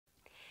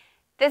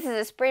This is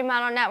Esprit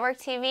Model Network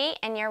TV,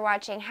 and you're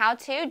watching How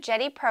To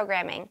Jeti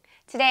Programming.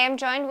 Today I'm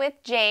joined with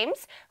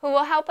James, who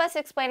will help us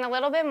explain a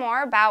little bit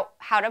more about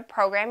how to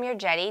program your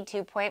Jeti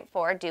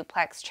 2.4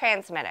 duplex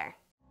transmitter.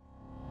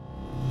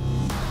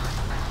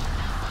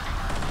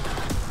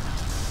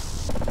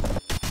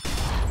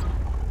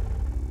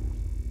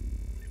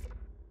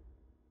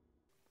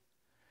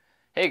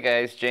 Hey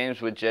guys,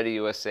 James with Jeti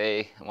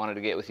USA. I wanted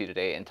to get with you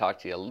today and talk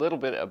to you a little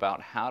bit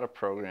about how to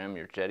program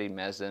your Jeti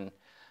Mezon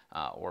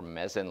or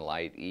Mezon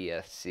Lite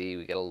ESC.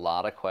 We get a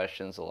lot of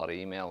questions, a lot of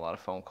email, a lot of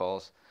phone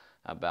calls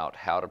about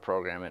how to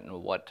program it and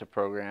what to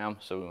program.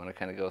 So we want to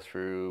kind of go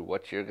through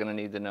what you're going to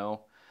need to know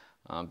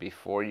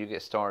before you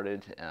get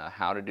started,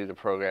 how to do the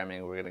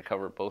programming. We're going to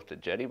cover both the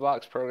Jeti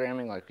box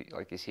programming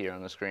like you see here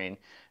on the screen,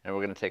 and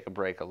we're going to take a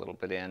break a little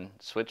bit in,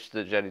 switch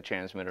to the Jeti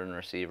transmitter and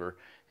receiver,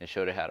 and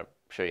show you how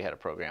to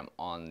program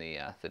on the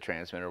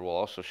transmitter. We'll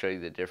also show you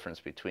the difference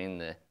between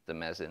the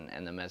Mezon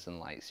and the Mezon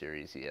Lite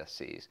series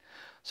ESCs.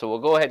 So we'll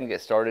go ahead and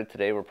get started.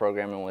 Today we're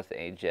programming with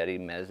a Jeti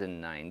Mezon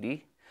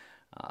 90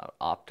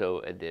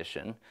 Opto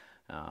Edition.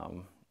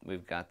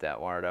 We've got that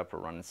wired up. We're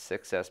running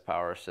 6S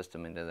power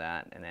system into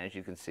that, and as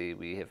you can see,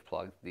 we have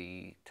plugged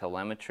the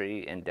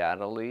telemetry and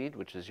data lead,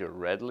 which is your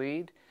red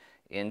lead,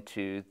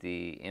 into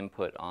the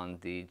input on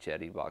the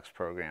Jeti box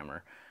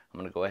programmer. I'm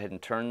going to go ahead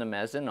and turn the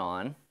Mezon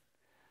on,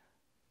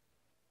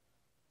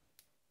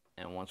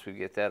 and once we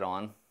get that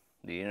on,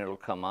 the unit will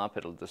come up.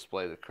 It'll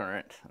display the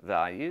current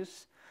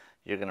values.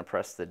 You're going to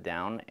press the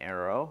down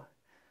arrow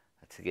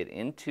to get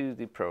into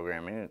the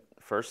programming.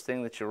 First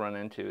thing that you'll run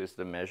into is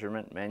the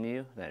measurement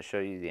menu that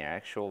shows you the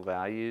actual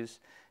values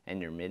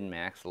and your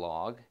min-max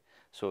log.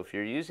 So if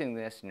you're using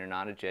this and you're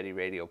not a Jeti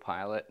radio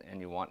pilot and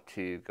you want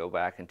to go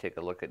back and take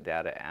a look at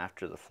data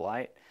after the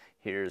flight,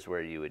 here's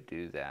where you would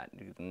do that.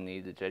 You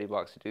need the Jeti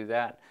box to do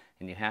that,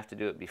 and you have to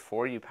do it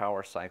before you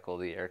power cycle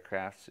the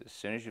aircraft. As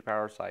soon as you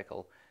power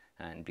cycle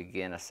and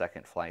begin a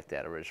second flight,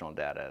 that original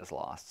data is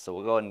lost. So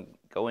we'll go ahead and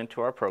go into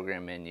our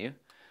program menu.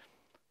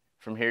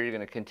 From here, you're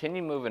going to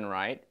continue moving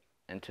right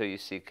until you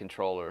see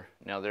controller.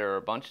 Now there are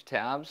a bunch of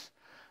tabs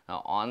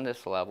on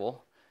this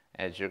level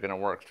as you're going to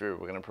work through.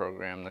 We're going to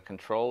program the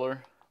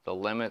controller, the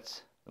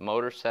limits, the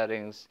motor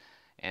settings,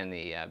 and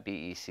the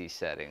BEC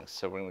settings.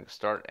 So we're going to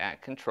start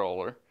at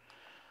controller.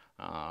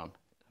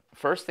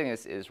 First thing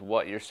is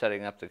what you're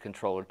setting up the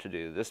controller to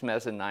do. This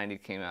Mezon 90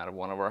 came out of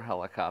one of our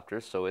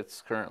helicopters, so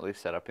it's currently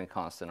set up in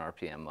constant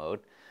RPM mode.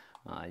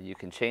 You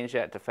can change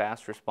that to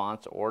fast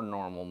response or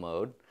normal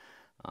mode.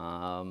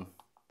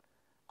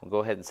 We'll go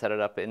ahead and set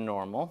it up in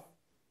normal.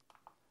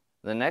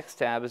 The next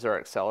tab is our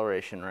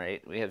acceleration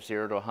rate. We have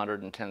 0 to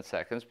 110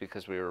 seconds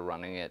because we were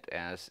running it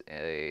as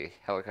a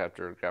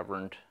helicopter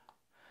governed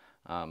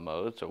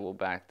mode. So we'll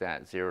back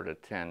that 0 to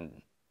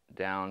 10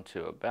 down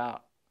to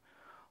about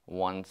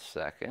 1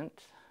 second.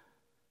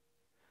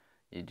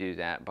 You do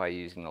that by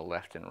using the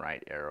left and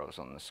right arrows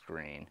on the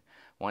screen.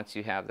 Once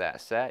you have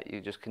that set,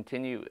 you just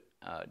continue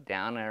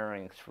down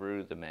arrowing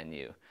through the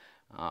menu.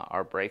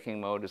 Our braking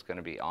mode is going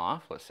to be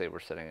off. Let's say we're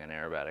setting an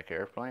aerobatic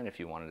airplane. If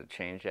you wanted to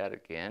change that,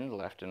 again,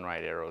 left and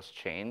right arrows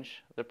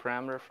change the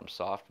parameter from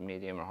soft,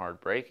 medium, or hard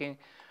braking.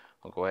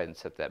 We'll go ahead and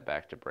set that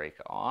back to brake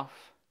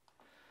off.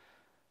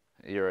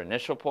 Your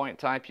initial point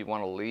type, you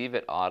want to leave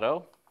at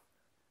auto.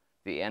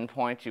 The end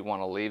point, you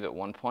want to leave at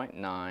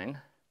 1.9.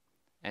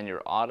 And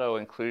your auto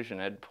inclusion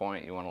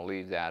endpoint, you want to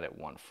leave that at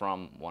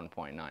from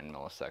 1.9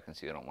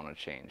 milliseconds. You don't want to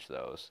change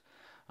those.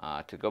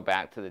 To go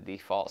back to the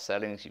default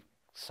settings, you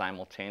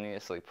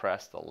simultaneously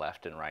press the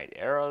left and right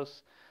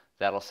arrows.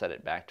 That'll set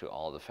it back to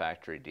all the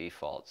factory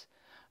defaults.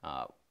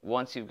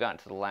 Once you've gotten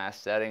to the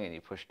last setting and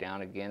you push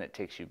down again, it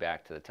takes you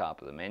back to the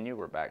top of the menu.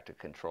 We're back to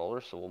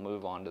controller, so we'll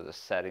move on to the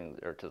settings,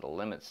 or to the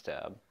limits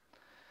tab.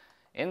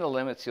 In the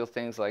limits, you'll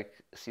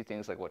see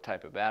things like what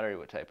type of battery,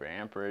 what type of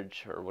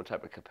amperage, or what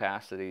type of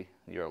capacity,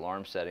 your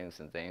alarm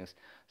settings and things.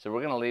 So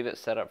we're going to leave it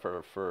set up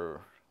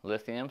for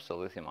lithium, so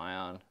lithium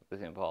ion,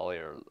 lithium poly,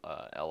 or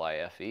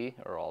LiFe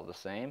are all the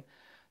same.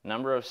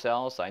 Number of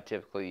cells, I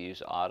typically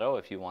use auto.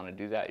 If you want to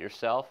do that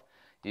yourself,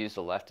 use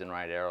the left and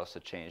right arrows to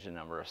change the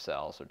number of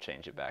cells or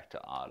change it back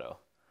to auto.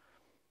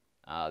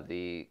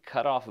 The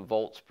cutoff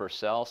volts per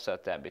cell,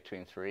 set that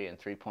between 3 and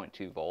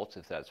 3.2 volts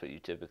if that's what you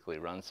typically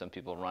run. Some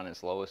people run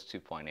as low as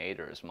 2.8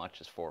 or as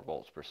much as 4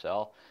 volts per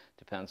cell.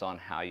 Depends on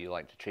how you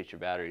like to treat your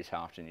batteries,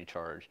 how often you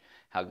charge,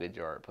 how good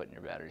you are at putting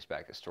your batteries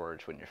back in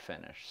storage when you're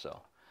finished. So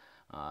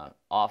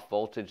off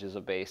voltage is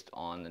based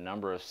on the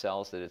number of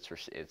cells that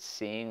it's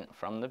seeing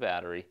from the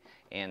battery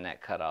and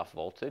that cutoff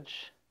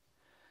voltage.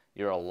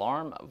 Your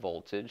alarm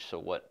voltage, so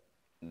what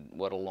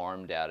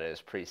alarm data is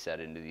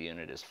preset into the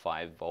unit, is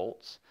 5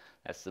 volts.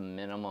 That's the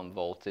minimum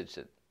voltage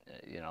that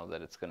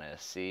that it's going to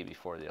see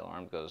before the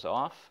alarm goes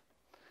off.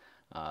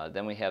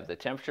 Then we have the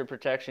temperature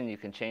protection. You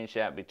can change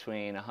that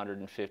between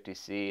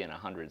 150C and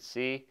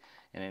 100C,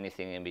 and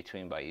anything in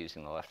between by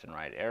using the left and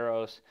right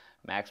arrows.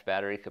 Max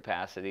battery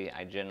capacity,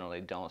 I generally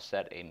don't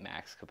set a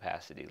max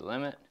capacity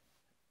limit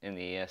in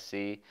the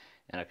ESC,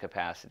 and a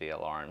capacity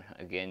alarm.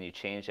 Again, you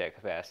change that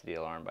capacity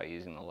alarm by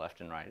using the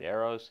left and right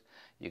arrows.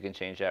 You can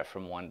change that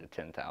from 1 to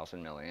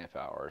 10,000 milliamp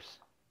hours.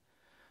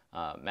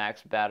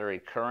 Max battery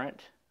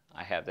current,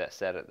 I have that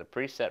set at the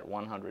preset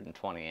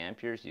 120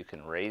 amperes. You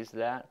can raise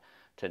that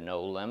to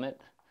no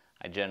limit.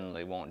 I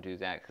generally won't do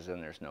that because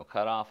then there's no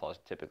cutoff. I'll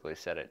typically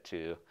set it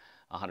to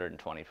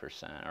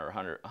 120% or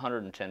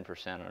 110%,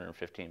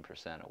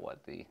 115% of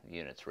what the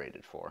unit's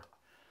rated for.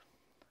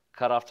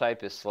 Cutoff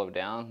type is slow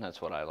down.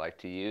 That's what I like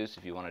to use.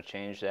 If you want to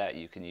change that,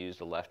 you can use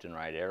the left and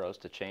right arrows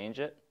to change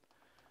it.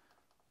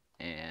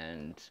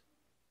 And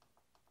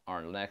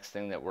our next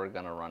thing that we're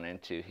going to run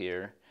into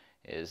here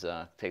is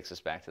takes us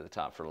back to the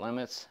top for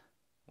limits.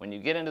 When you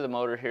get into the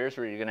motor, here's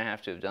where you're going to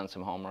have to have done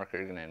some homework, or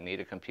you're going to need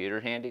a computer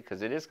handy,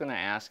 because it is going to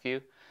ask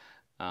you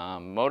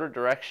motor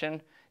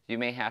direction. You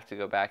may have to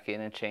go back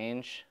in and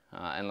change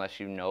unless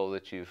you know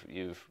that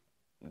you've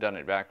done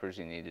it backwards.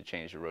 You need to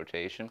change the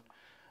rotation.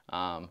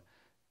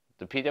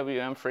 The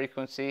PWM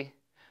frequency,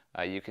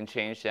 you can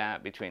change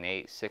that between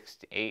 8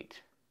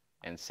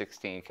 and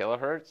 16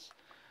 kilohertz.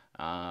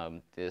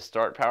 The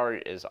start power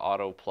is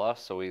auto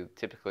plus, so we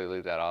typically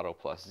leave that auto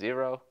plus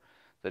 0.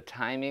 The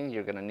timing,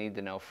 you're going to need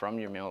to know from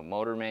your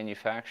motor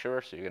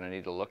manufacturer, so you're going to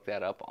need to look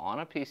that up on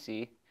a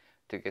PC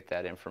to get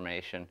that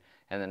information.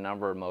 And the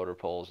number of motor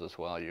poles as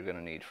well, you're going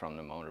to need from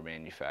the motor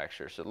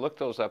manufacturer. So look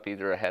those up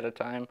either ahead of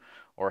time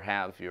or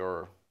have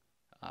your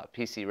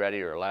PC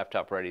ready or a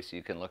laptop ready so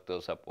you can look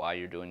those up while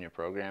you're doing your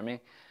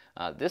programming.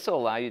 This will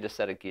allow you to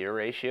set a gear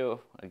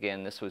ratio.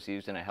 Again, this was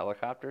used in a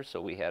helicopter,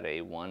 so we had a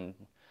 1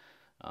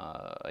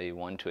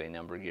 to a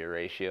number gear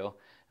ratio.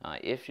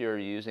 If you're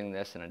using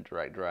this in a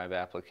direct drive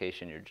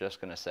application, you're just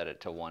going to set it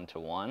to 1 to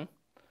 1.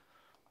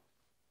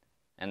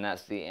 And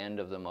that's the end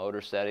of the motor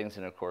settings.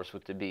 And of course,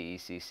 with the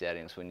BEC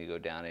settings, when you go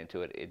down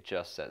into it, it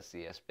just sets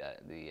the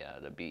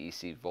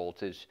BEC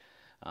voltage,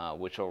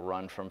 which will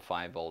run from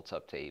 5 volts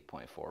up to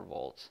 8.4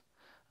 volts.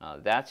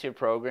 That's your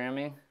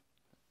programming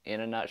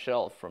in a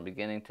nutshell from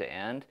beginning to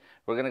end.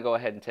 We're going to go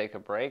ahead and take a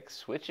break,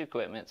 switch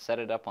equipment, set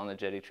it up on the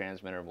Jeti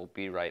transmitter. We'll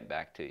be right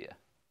back to you.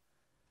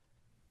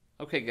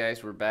 Okay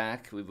guys, we're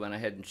back. We went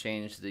ahead and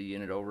changed the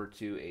unit over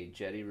to a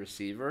Jeti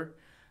receiver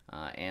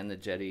and the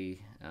Jeti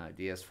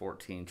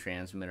DS14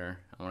 transmitter.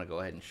 I want to go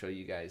ahead and show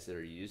you guys that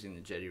are using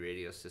the Jeti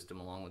radio system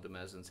along with the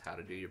Mezons how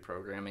to do your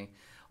programming.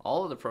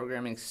 All of the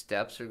programming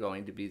steps are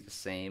going to be the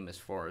same as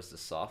far as the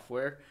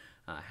software.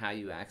 How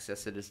you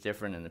access it is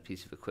different, and the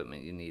piece of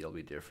equipment you need will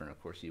be different. Of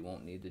course, you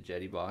won't need the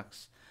Jeti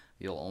box.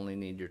 You'll only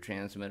need your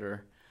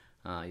transmitter.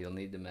 You'll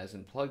need the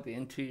Mezon plugged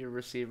into your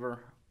receiver.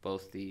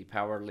 Both the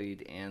power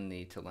lead and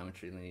the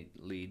telemetry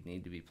lead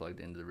need to be plugged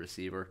into the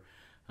receiver,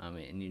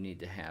 and you need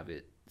to have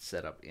it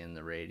set up in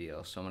the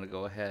radio. So I'm going to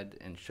go ahead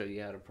and show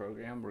you how to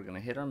program. We're going to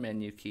hit our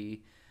menu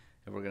key,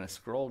 and we're going to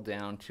scroll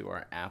down to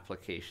our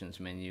applications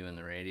menu in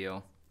the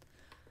radio.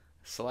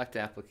 Select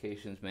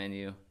applications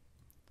menu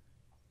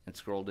and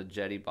scroll to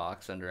Jeti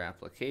box under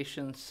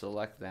applications.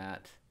 Select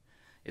that.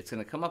 It's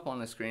going to come up on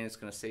the screen. It's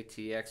going to say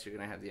TX. You're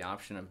going to have the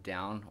option of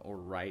down or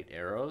right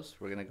arrows.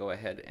 We're going to go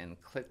ahead and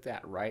click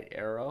that right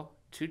arrow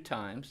 2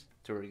 times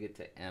till we get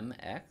to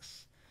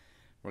MX.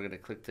 We're going to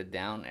click the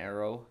down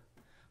arrow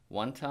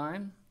 1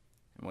 time,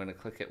 and we're going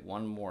to click it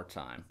 1 more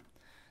time.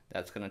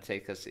 That's going to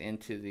take us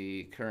into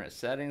the current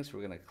settings.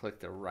 We're going to click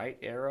the right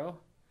arrow.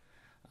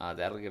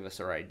 That'll give us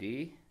our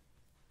ID.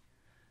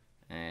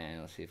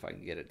 And let's see if I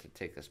can get it to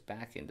take us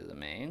back into the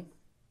main.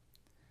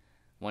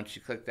 Once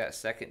you click that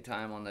second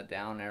time on the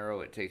down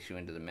arrow, it takes you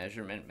into the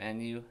measurement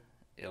menu.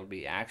 It'll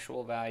be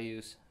actual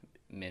values,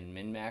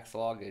 min-max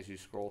log as you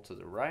scroll to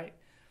the right.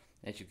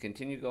 As you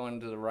continue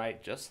going to the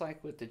right, just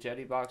like with the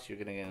Jeti box, you're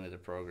going to get into the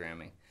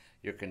programming.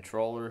 Your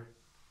controller,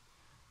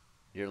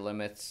 your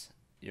limits,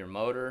 your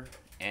motor,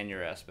 and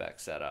your SBAC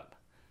setup.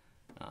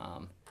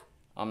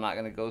 I'm not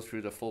going to go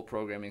through the full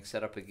programming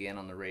setup again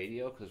on the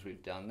radio because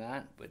we've done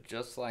that, but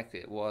just like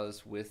it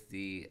was with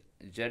the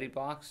Jeti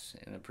box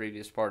in the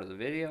previous part of the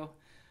video,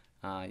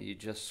 you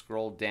just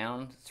scroll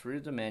down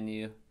through the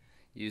menu,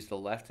 use the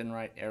left and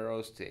right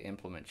arrows to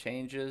implement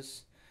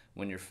changes.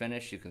 When you're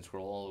finished, you can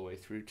scroll all the way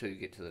through till you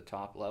get to the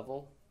top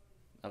level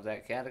of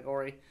that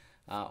category,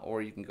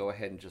 or you can go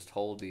ahead and just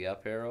hold the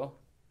up arrow.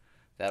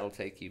 That'll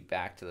take you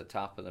back to the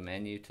top of the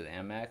menu to the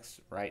MX,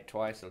 right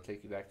twice, it'll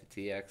take you back to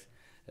TX,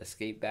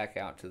 escape back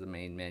out to the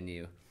main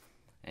menu,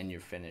 and you're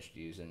finished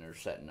using or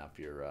setting up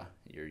your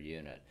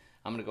unit.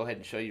 I'm going to go ahead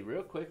and show you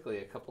real quickly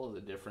a couple of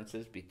the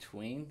differences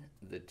between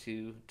the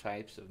 2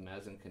 types of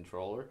Mezon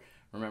controller.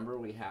 Remember,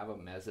 we have a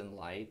Mezon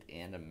Lite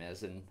and a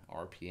Mezon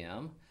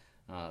RPM.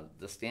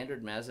 The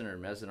standard Mezon or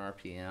Mezon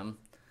RPM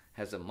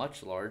has a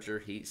much larger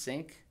heat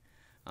sink.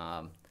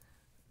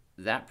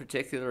 That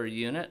particular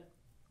unit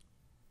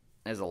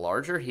has a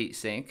larger heat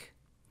sink,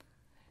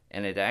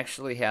 and it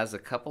actually has a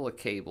couple of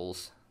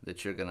cables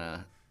that you're going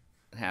to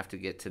have to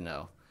get to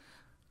know.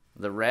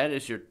 The red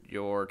is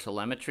your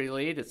telemetry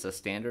lead. It's a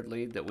standard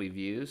lead that we've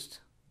used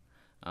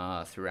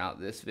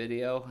throughout this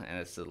video, and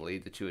it's the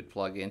lead that you would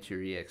plug into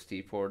your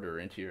EXT port or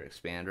into your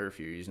expander if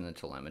you're using the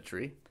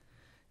telemetry.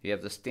 You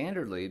have the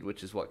standard lead,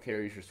 which is what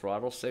carries your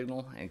throttle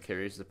signal and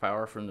carries the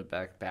power from the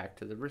back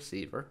to the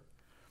receiver.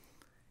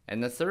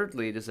 And the third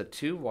lead is a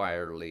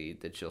 2-wire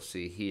lead that you'll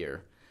see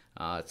here.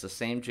 It's the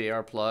same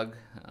JR plug.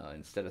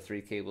 Instead of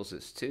 3 cables,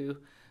 it's 2.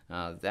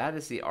 That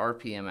is the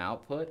RPM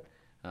output.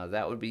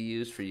 That would be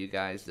used for you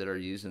guys that are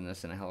using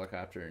this in a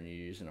helicopter and you're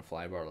using a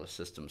flybarless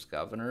systems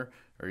governor,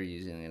 or you're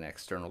using an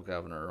external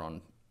governor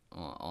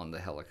on the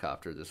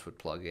helicopter. This would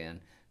plug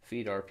in,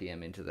 feed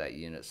RPM into that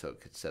unit so it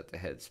could set the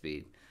head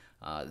speed.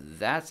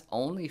 That's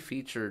only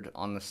featured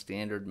on the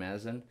standard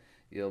Mezon.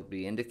 It'll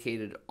be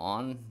indicated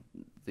on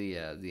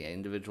the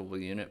individual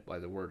unit by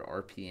the word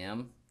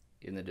RPM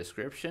in the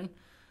description.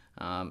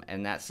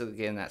 And that's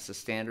the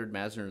standard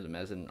Mezon, or the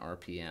Mezon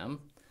RPM.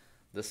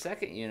 The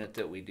second unit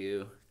that we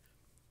do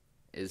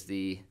is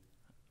the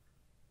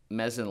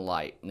Mezon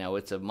Light. Now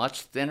it's a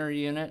much thinner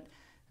unit.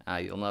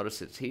 You'll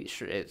notice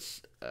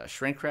its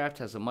shrink wrapped,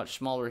 has a much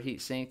smaller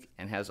heat sink,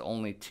 and has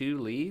only 2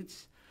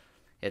 leads.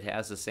 It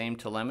has the same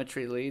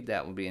telemetry lead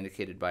that will be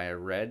indicated by a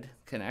red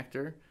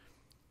connector,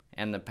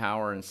 and the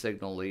power and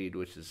signal lead,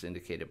 which is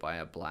indicated by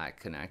a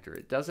black connector.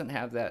 It doesn't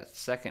have that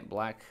second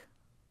black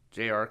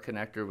JR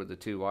connector with the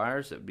 2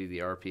 wires. It would be the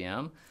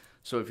RPM.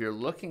 So if you're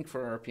looking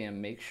for RPM,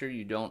 make sure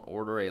you don't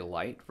order a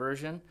light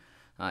version.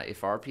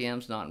 If RPM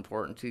is not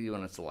important to you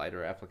and it's a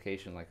lighter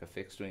application like a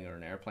fixed wing or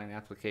an airplane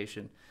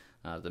application,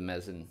 the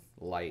Mezon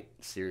Light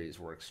series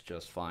works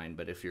just fine.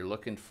 But if you're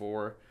looking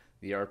for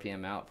the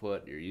RPM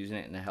output, you're using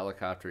it in a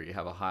helicopter, you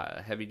have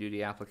a heavy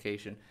duty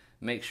application,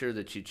 make sure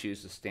that you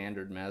choose the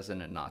standard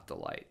Mezon and not the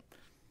Light.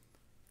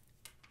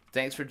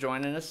 Thanks for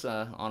joining us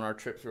on our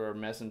trip through our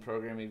Mezon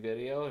programming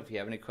video. If you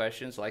have any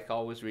questions, like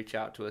always, reach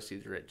out to us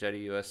either at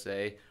Jeti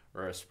USA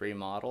or Esprit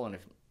Model, and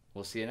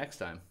we'll see you next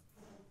time.